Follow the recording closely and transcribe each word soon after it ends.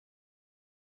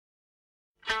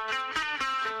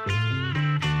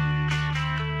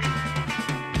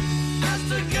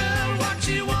Asked a girl what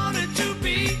she wanted to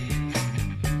be.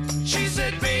 She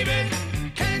said, baby,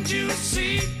 can't you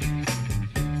see?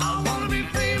 I wanna be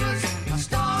famous, I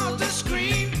start to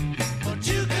scream, but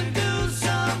you can do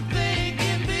something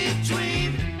in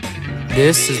between.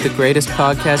 This is the greatest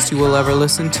podcast you will ever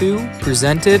listen to,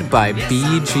 presented by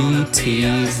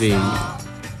BGTV.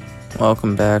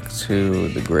 Welcome back to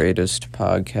the greatest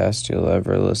podcast you'll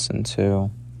ever listen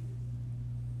to.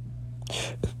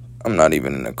 I'm not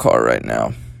even in a car right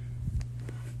now.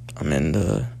 I'm in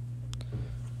the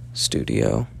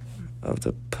studio of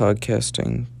the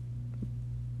podcasting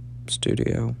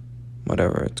studio,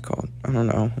 whatever it's called. I don't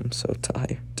know. I'm so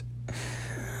tired.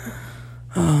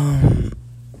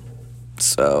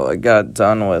 So I got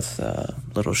done with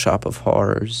Little Shop of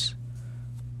Horrors,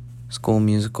 School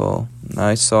Musical.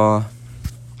 I saw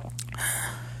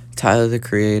Tyler, the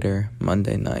Creator,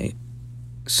 Monday night.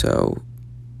 So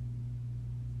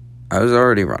I was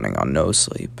already running on no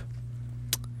sleep.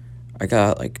 I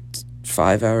got like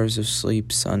 5 hours of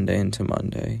sleep Sunday into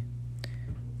Monday.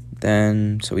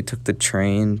 So we took the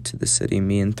train to the city,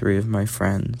 me and 3 of my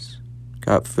friends.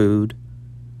 Got food,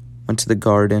 went to the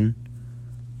garden.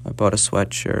 I bought a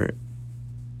sweatshirt.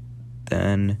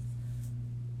 Then,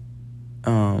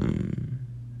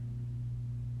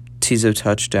 Tizo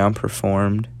Touchdown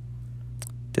performed.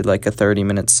 Did like a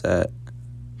 30-minute set.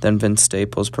 Then Vince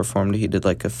Staples performed. He did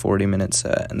like a 40-minute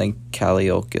set. And then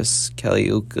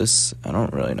Kaliukas, I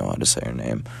don't really know how to say her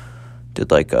name, did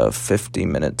like a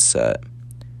 50-minute set.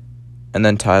 And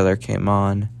then Tyler came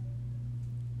on.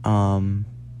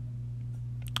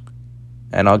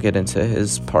 And I'll get into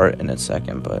his part in a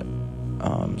second, but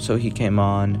so he came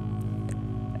on,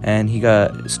 and he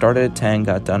started at 10,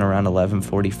 got done around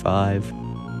 11:45.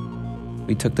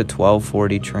 We took the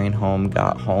 12:40 train home,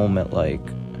 got home at I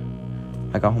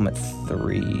got home at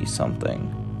 3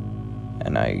 something,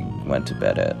 and I went to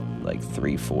bed at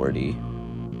 3:40,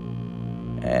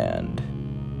 and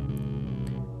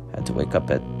had to wake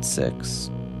up at 6,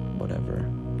 whatever,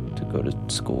 to go to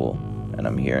school, and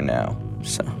I'm here now,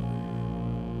 so.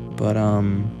 But,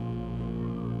 I'm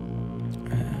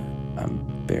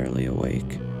barely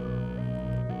awake.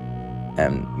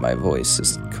 And my voice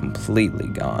is completely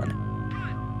gone.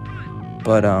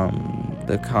 But,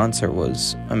 the concert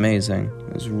was amazing.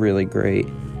 It was really great.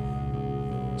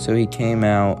 So he came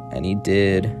out and he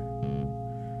did,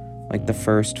 the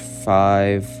first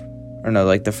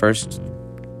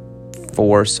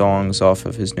 4 songs off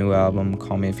of his new album,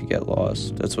 Call Me If You Get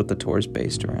Lost. That's what the tour's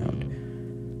based around.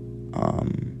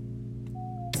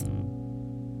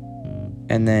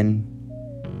 And then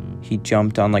he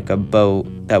jumped on a boat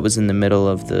that was in the middle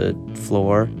of the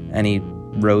floor, and he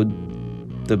rode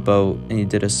the boat, and he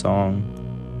did a song.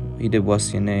 He did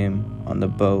What's Your Name on the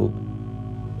boat.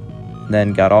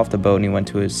 Then got off the boat and he went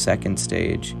to his second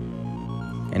stage,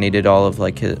 and he did all of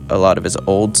a lot of his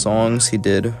old songs. He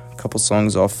did a couple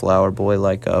songs off Flower Boy,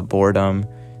 Boredom,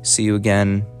 See You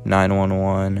Again,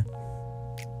 911.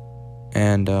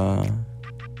 And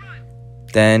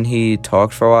then he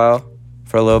talked for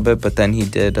a little bit, but then he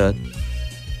did a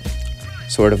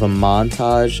sort of a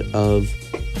montage of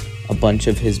a bunch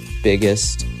of his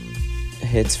biggest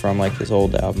hits from his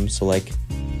old album. So but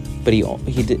he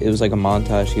did, it was a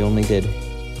montage. He only did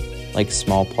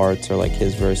small parts or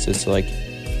his verses. So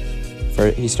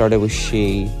he started with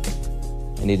She,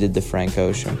 and he did the Frank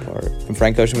Ocean part. And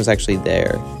Frank Ocean was actually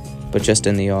there, but just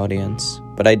in the audience.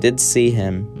 But I did see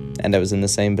him, and I was in the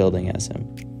same building as him.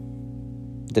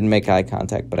 Didn't make eye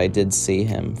contact, but I did see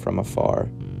him from afar,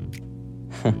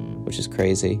 which is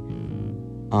crazy.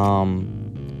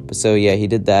 But so yeah, he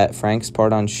did that, Frank's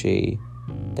part on She.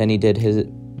 Then he did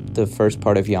the first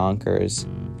part of Yonkers.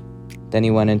 Then he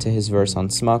went into his verse on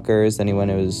Smuckers. Then he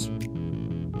went into his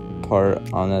part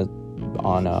on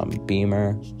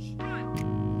Beamer.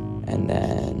 And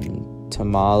then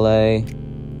Tamale.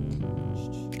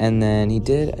 And then he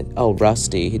did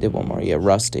Rusty. He did one more. Yeah,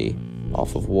 Rusty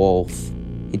off of Wolf.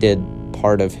 He did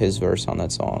part of his verse on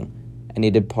that song, and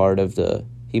he played part of the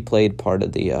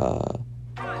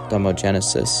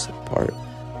Demogenesis part.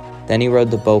 Then he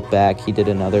rode the boat back. He did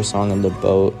another song on the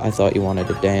boat, I Thought You Wanted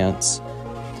to Dance.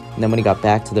 And then when he got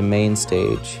back to the main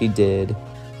stage, he did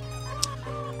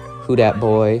Who Dat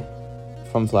Boy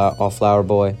from Flower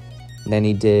Boy. And then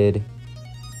he did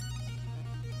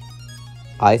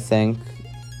I Think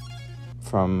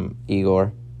from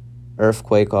Igor,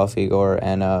 Earthquake off Igor,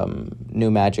 and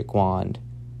New Magic Wand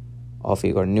off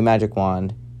Igor. New Magic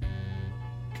Wand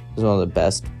was one of the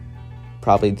best,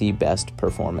 probably the best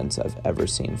performance I've ever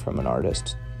seen from an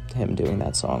artist. Him doing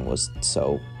that song was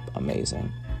so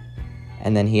amazing.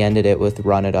 And then he ended it with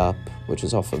Run It Up, which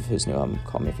is off of his new album,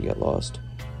 Call Me If You Get Lost.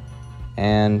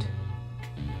 And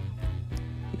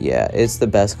yeah, it's the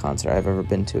best concert I've ever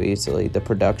been to easily. The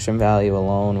production value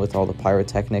alone with all the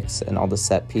pyrotechnics and all the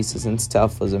set pieces and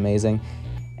stuff was amazing.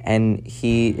 And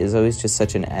he is always just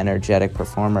such an energetic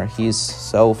performer. He's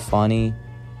so funny.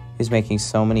 He's making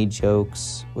so many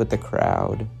jokes with the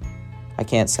crowd. I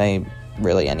can't say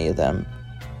really any of them.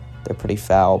 They're pretty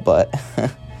foul, but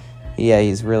yeah,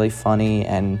 he's really funny,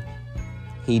 and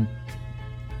he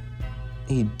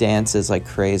dances like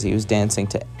crazy. He was dancing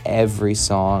to every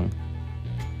song.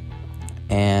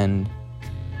 And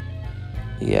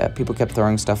yeah, people kept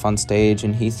throwing stuff on stage,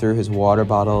 and he threw his water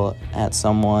bottle at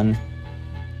someone.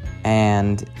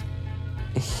 And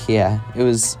yeah, it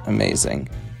was amazing.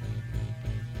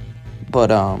 But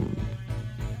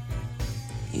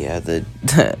yeah,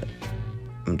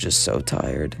 I'm just so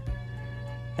tired.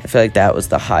 I feel like that was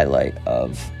the highlight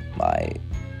of my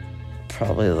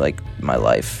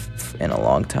life in a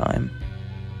long time.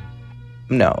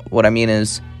 No, what I mean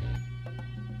is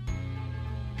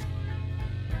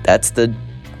that's the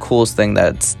coolest thing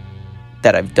that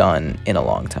I've done in a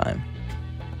long time.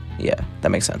 Yeah, that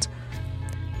makes sense.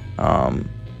 But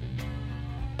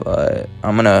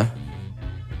I'm gonna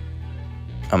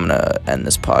end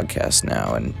this podcast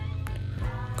now and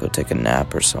go take a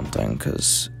nap or something,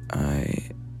 because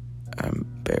I'm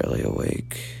barely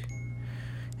awake.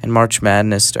 And March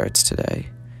Madness starts today,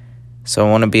 so I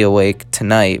want to be awake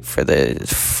tonight for the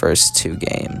first 2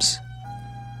 games.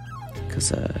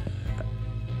 Because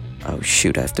oh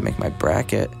shoot, I have to make my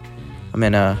bracket. I'm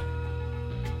in a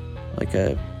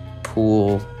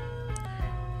pool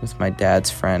with my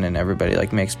dad's friend, and everybody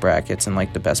makes brackets, and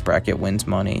the best bracket wins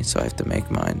money, so I have to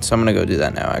make mine. So I'm gonna go do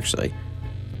that now, actually.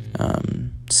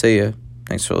 See ya.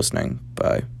 Thanks for listening.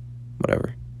 Bye.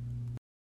 Whatever.